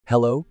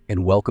Hello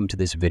and welcome to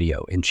this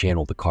video and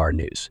channel The Car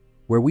News,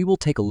 where we will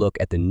take a look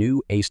at the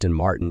new Aston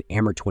Martin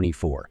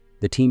AMR24,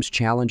 the team's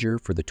challenger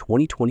for the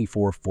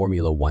 2024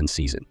 Formula One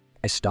season.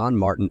 Aston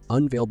Martin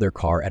unveiled their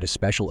car at a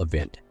special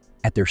event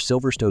at their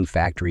Silverstone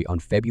factory on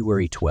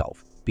February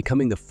 12,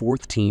 becoming the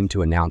fourth team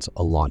to announce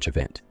a launch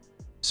event.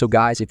 So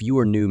guys, if you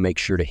are new, make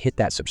sure to hit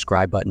that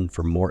subscribe button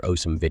for more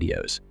awesome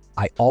videos.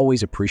 I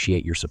always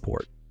appreciate your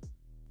support.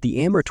 The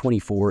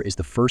AMR24 is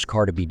the first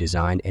car to be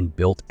designed and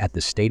built at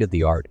the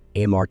state-of-the-art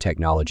AMR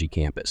Technology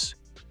campus,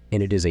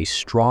 and it is a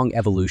strong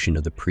evolution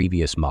of the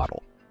previous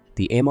model,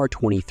 the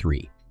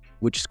AMR23,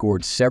 which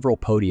scored several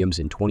podiums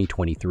in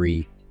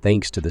 2023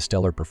 thanks to the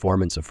stellar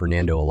performance of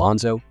Fernando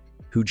Alonso,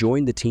 who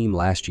joined the team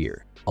last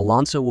year.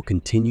 Alonso will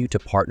continue to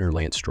partner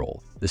Lance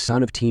Stroll, the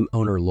son of team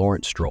owner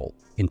Lawrence Stroll,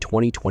 in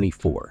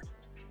 2024.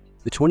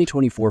 The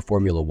 2024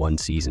 Formula One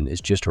season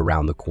is just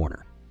around the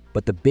corner.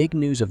 But the big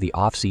news of the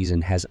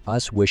offseason has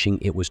us wishing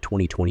it was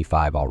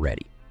 2025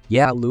 already.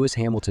 Yeah, Lewis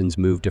Hamilton's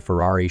move to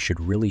Ferrari should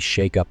really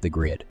shake up the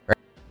grid.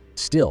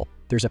 Still,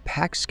 there's a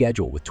packed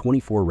schedule with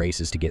 24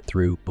 races to get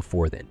through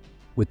before then,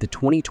 with the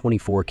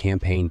 2024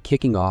 campaign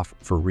kicking off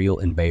for real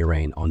in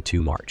Bahrain on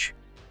 2 March.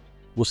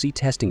 We'll see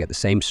testing at the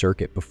same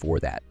circuit before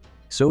that,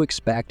 so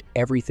expect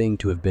everything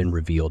to have been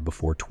revealed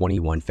before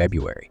 21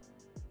 February.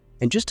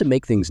 And just to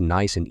make things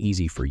nice and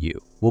easy for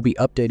you, we'll be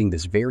updating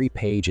this very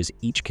page as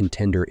each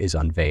contender is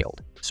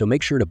unveiled, so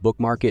make sure to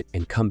bookmark it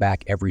and come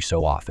back every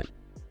so often.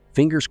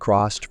 Fingers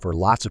crossed for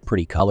lots of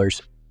pretty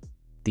colors.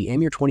 The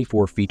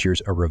AMR24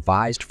 features a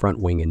revised front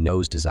wing and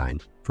nose design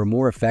for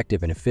more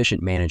effective and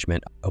efficient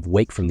management of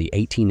wake from the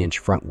 18-inch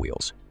front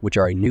wheels, which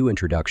are a new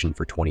introduction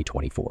for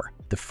 2024.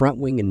 The front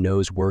wing and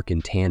nose work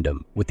in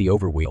tandem with the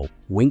overwheel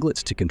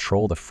winglets to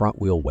control the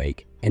front wheel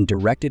wake and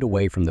directed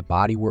away from the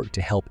bodywork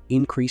to help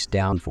increase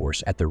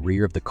downforce at the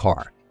rear of the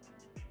car.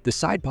 The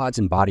side pods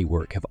and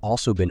bodywork have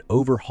also been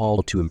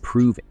overhauled to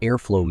improve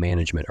airflow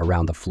management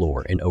around the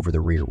floor and over the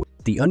rear wheel.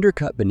 The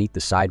undercut beneath the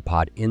side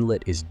pod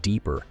inlet is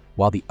deeper,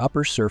 while the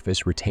upper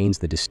surface retains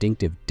the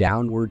distinctive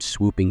downward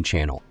swooping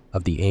channel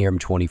of the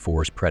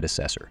AMR24's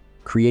predecessor,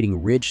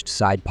 creating ridged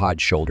side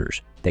pod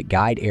shoulders that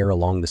guide air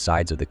along the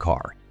sides of the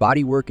car.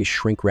 Bodywork is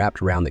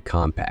shrink-wrapped around the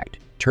compact,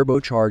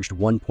 turbocharged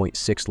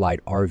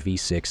 1.6-liter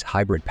V6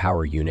 hybrid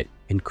power unit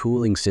and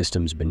cooling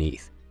systems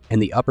beneath, and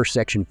the upper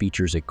section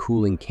features a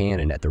cooling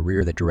cannon at the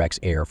rear that directs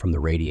air from the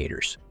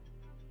radiators.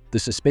 The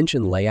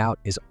suspension layout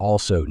is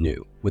also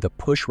new, with a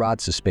pushrod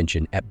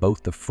suspension at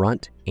both the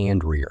front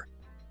and rear.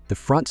 The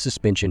front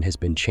suspension has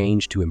been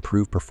changed to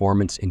improve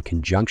performance in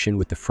conjunction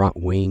with the front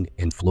wing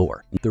and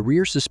floor. The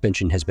rear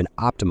suspension has been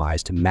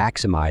optimized to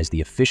maximize the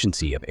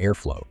efficiency of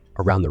airflow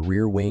around the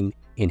rear wing,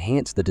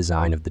 enhance the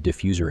design of the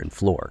diffuser and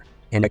floor,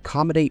 and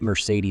accommodate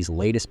Mercedes'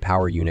 latest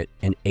power unit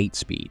and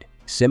 8-speed,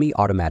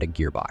 semi-automatic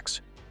gearbox.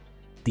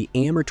 The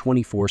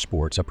AMR24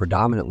 sports a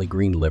predominantly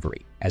green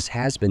livery, as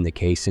has been the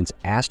case since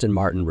Aston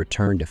Martin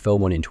returned to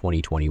F1 in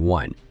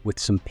 2021, with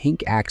some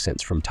pink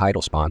accents from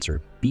title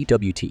sponsor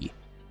BWT.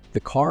 The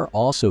car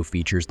also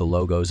features the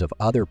logos of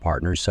other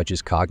partners such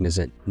as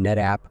Cognizant,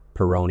 NetApp,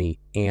 Peroni,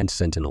 and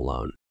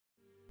Sentinelone.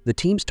 The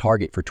team's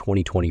target for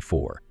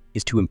 2024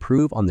 is to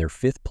improve on their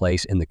 5th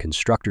place in the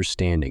constructors'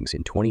 standings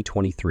in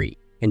 2023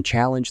 and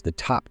challenge the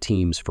top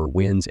teams for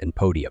wins and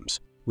podiums,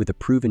 with a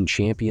proven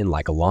champion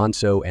like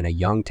Alonso and a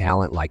young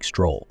talent like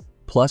Stroll,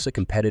 plus a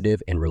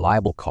competitive and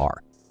reliable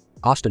car.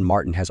 Aston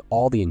Martin has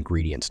all the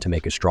ingredients to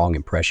make a strong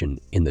impression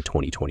in the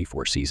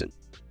 2024 season.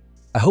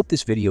 I hope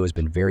this video has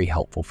been very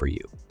helpful for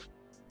you.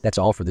 That's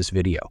all for this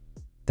video.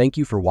 Thank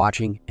you for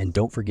watching, and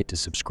don't forget to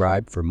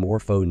subscribe for more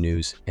F1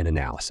 news and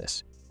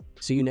analysis.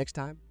 See you next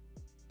time.